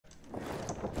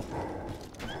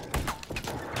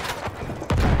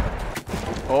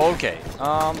Okay.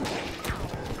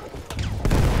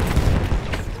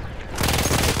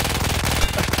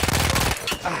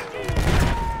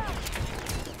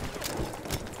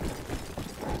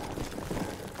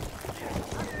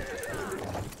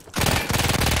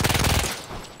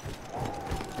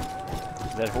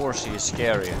 That horsey is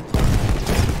scary.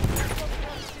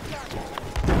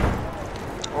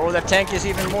 Oh, that tank is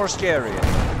even more scary.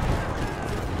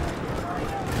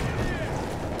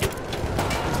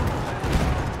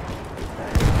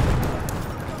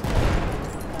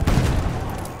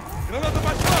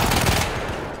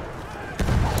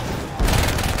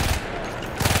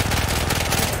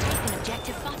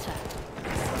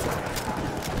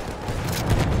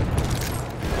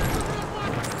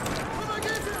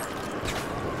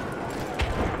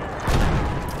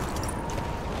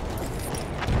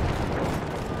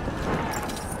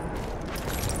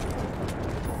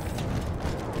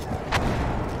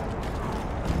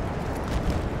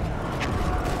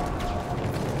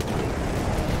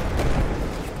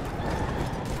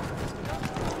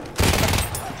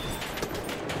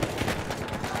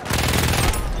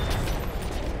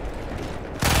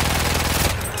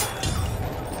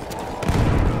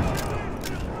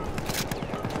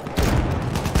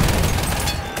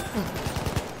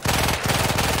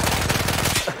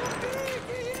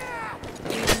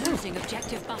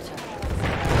 Objective butter.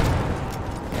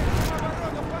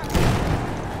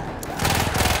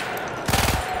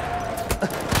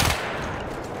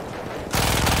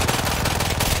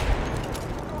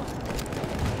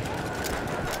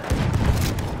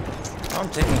 I'm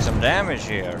taking some damage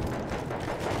here.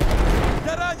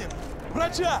 Я ранен!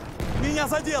 Врача! Меня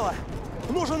задело!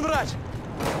 Нужен врач!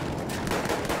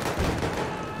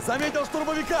 Заметил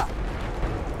штурмовика!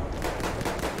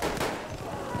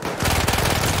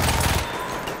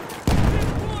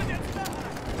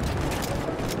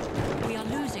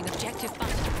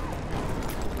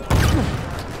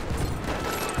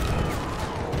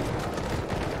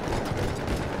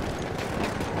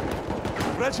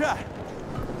 Врача!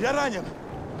 Я ранен!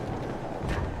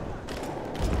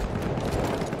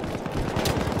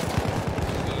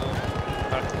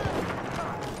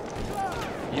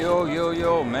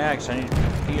 Yo, Max, I need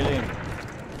healing.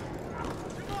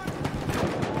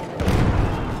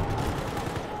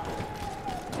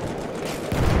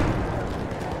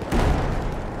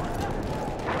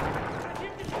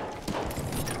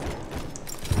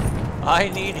 I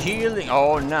need healing.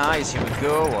 Oh, nice. Here we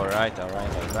go. All right.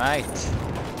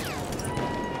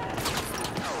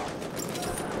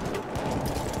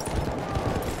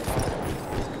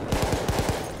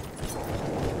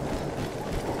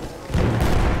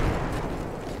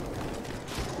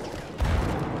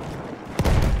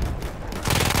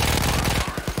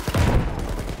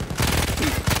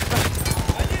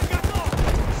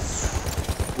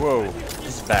 Whoa,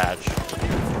 this is bad.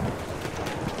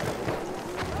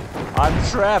 I'm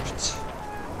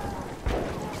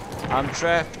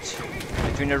trapped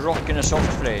between a rock and a soft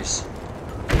place.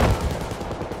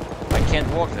 I can't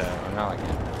walk there. Oh, now I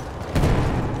can.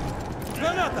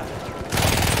 Granata!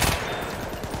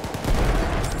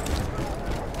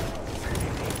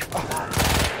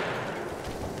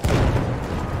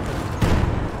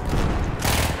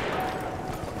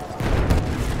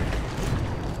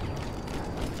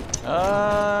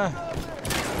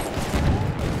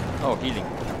 Oh, healing.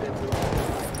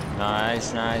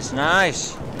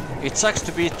 Nice. It sucks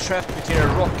to be trapped between a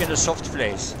rock and a soft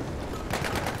place.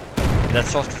 That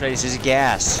soft place is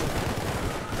gas.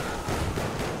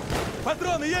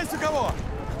 Патроны есть у кого?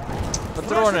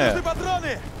 Патроны.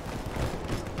 Патроны!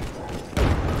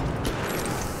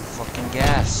 Fucking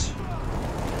gas.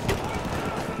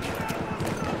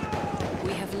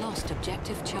 We have lost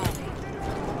objective Charlie.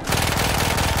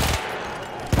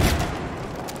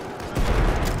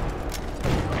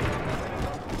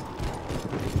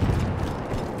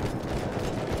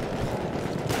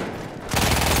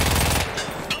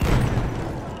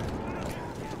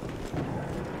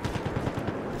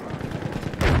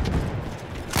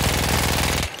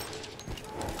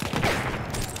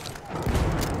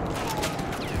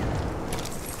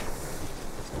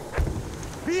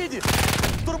 Видишь?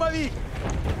 Штурмовик!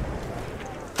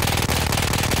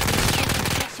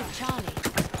 Objective Charlie.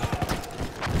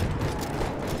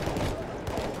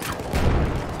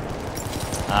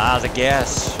 Ah, the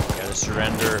gas. Gotta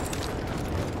surrender.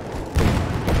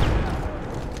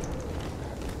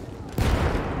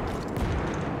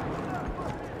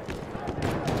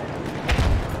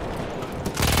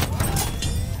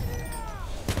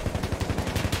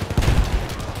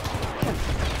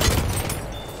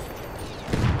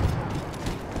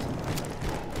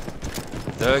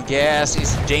 The gas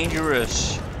is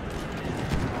dangerous.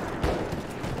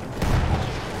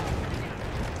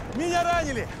 Меня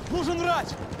ранили! Нужен врач!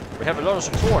 We have a lot of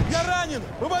support. Я ранен!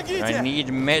 Помогите! I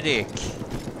need medic.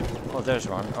 Oh, there's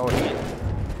one. Oh, he.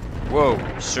 Whoa,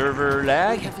 server We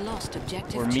lag? have lost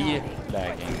objective Or me Charlie.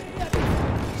 lagging?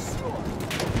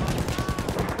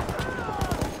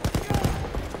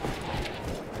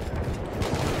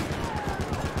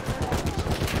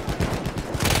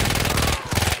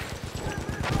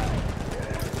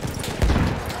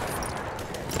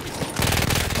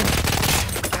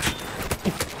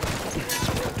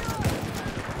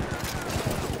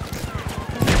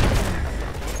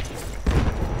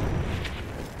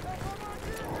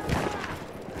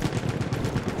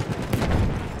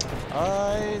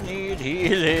 I need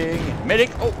healing. Medic!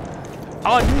 Oh!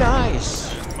 Oh,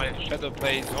 nice! My shadow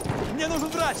plays. Мне нужен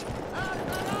врач!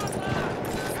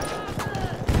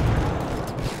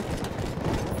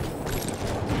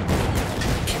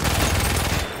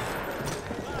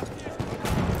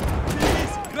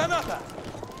 Берегись! Граната!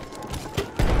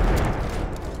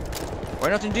 Why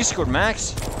not in Discord,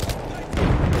 Max?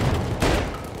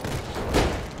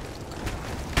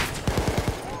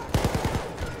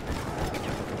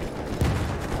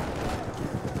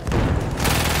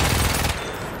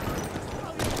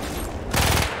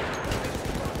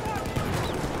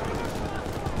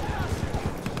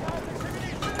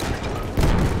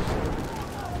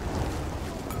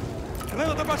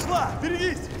 Граната пошла!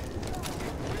 Берегись!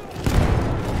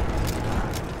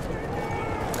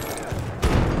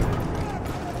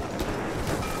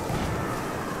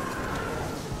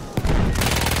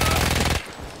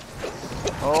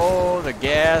 Oh, the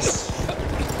gas.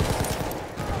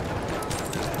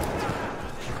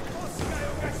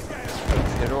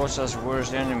 Rosa's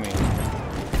worst enemy.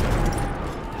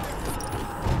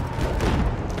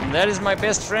 And that is my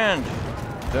best friend,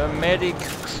 the medic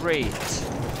crate.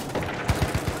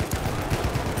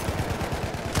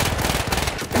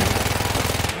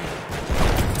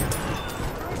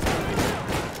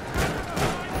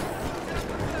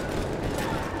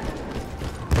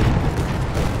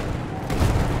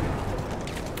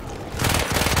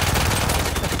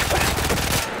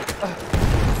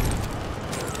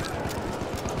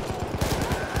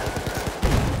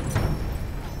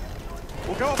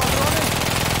 У кого патроны?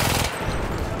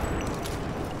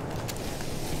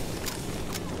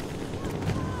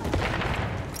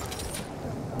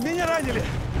 Меня ранили!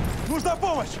 Нужна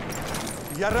помощь!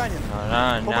 Я ранен!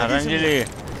 Narangeli.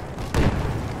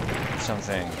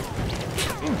 Something.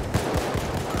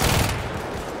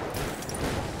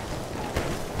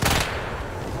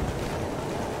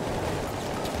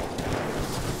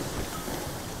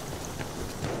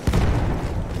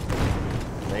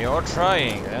 They are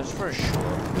trying, that's for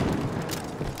sure.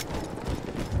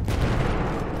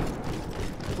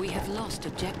 We have lost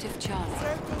objective Charlie.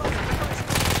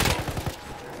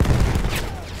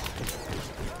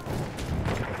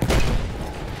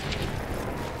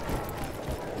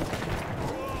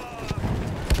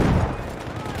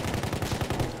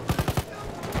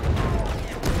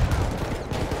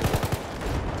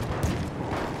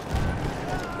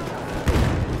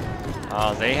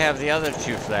 Oh, they have the other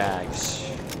two flags.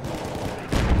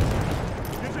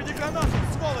 Держите гранату,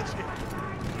 сволочи!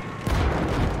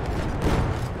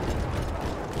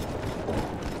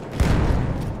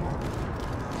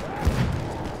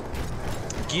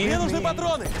 Мне Give нужны me...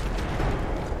 патроны!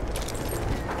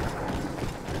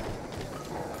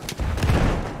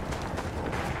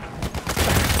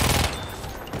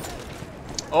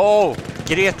 Oh,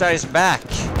 Greta is back.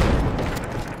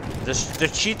 The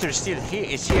cheater is still here.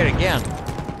 Is here again.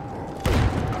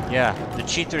 Yeah, the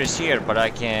cheater is here, but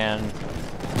I can.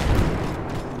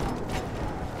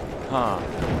 Huh?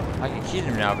 I can kill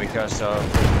him now because of.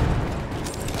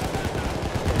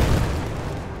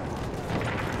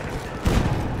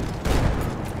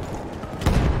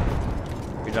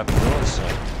 Villapirosa.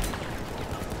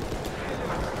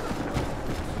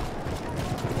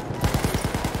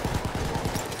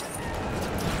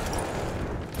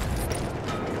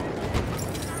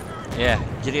 Yeah,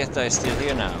 Greta is still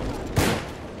here now.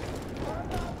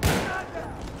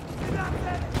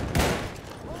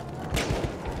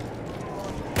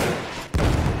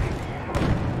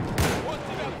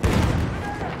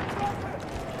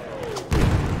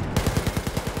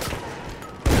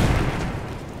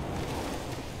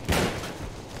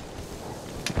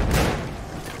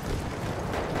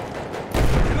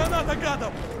 Граната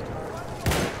гадом!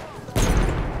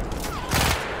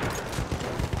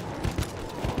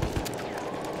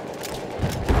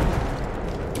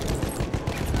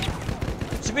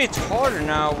 It's a bit harder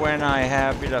now when I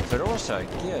have Villapirosa, I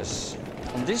guess.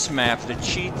 On this map, the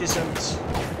cheat isn't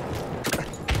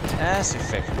as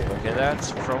effective. Okay,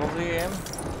 that's probably him.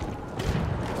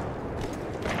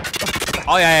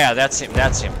 Oh yeah, that's him.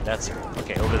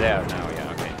 Okay, over there now.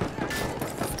 Yeah, okay.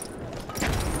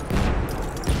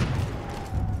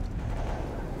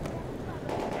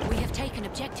 We have taken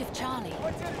objective Charlie.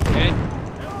 Okay.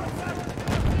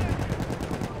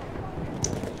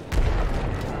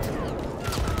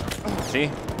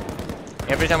 See?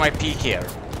 Every time I peek here.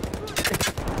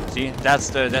 See? That's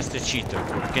the cheater.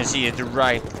 You can see it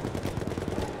right.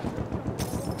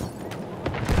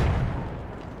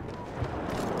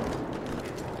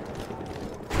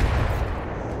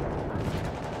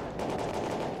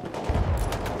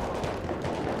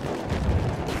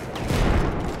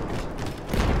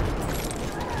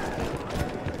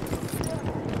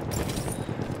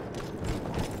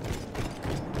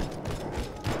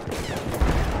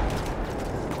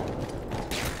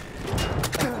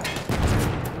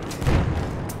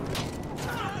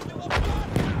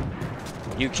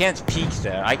 You can't peek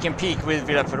there. I can peek with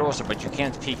Villa Ferosa, but you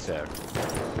can't peek there.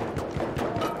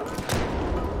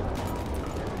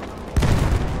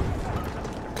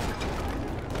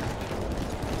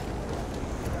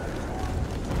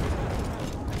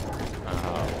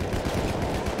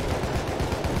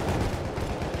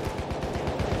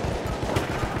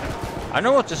 I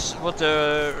know what this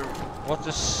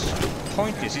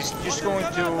point is. He's just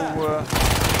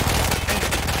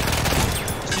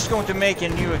going to make a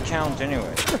new account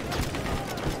anyway.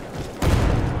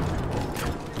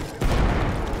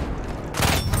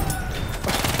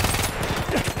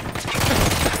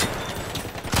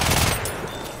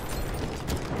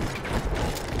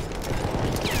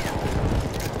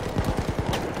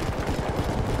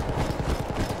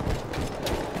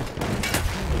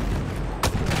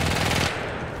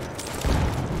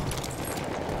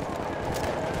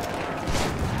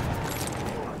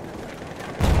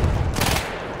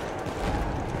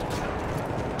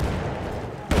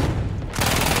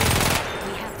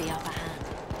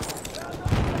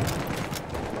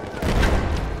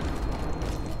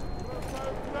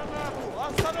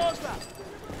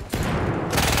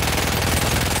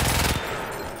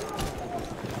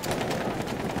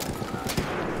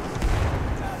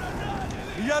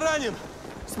 Я ранен!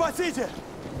 Спасите!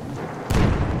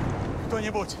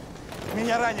 Кто-нибудь!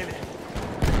 Меня ранили!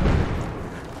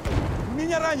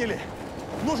 Меня ранили!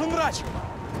 Нужен врач!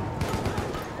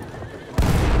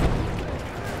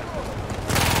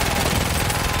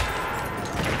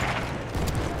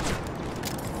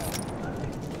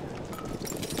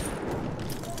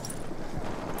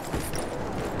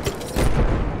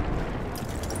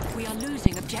 We are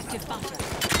losing objective butter.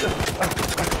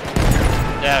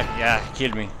 Yeah,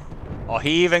 killed me. Oh,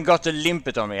 he even got a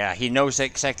limpet on me. Yeah, he knows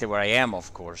exactly where I am,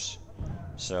 of course.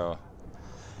 So,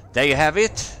 there you have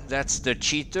it. That's the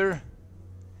cheater.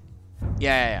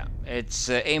 Yeah. It's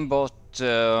aimbot.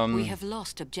 We have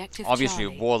lost objective obviously,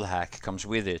 Charlie. wall hack comes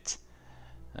with it,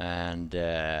 and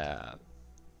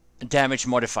damage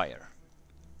modifier.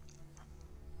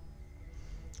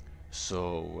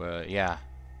 So, yeah.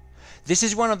 This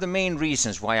is one of the main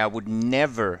reasons why I would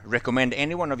never recommend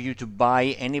any one of you to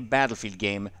buy any Battlefield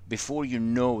game before you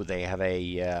know they have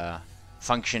a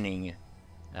functioning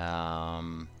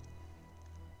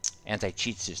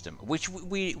anti-cheat system, which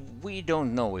we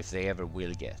don't know if they ever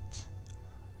will get.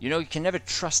 You know, you can never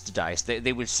trust DICE.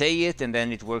 They will say it, and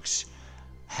then it works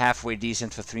halfway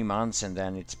decent for 3 months, and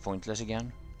then it's pointless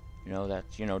again. You know that,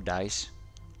 DICE.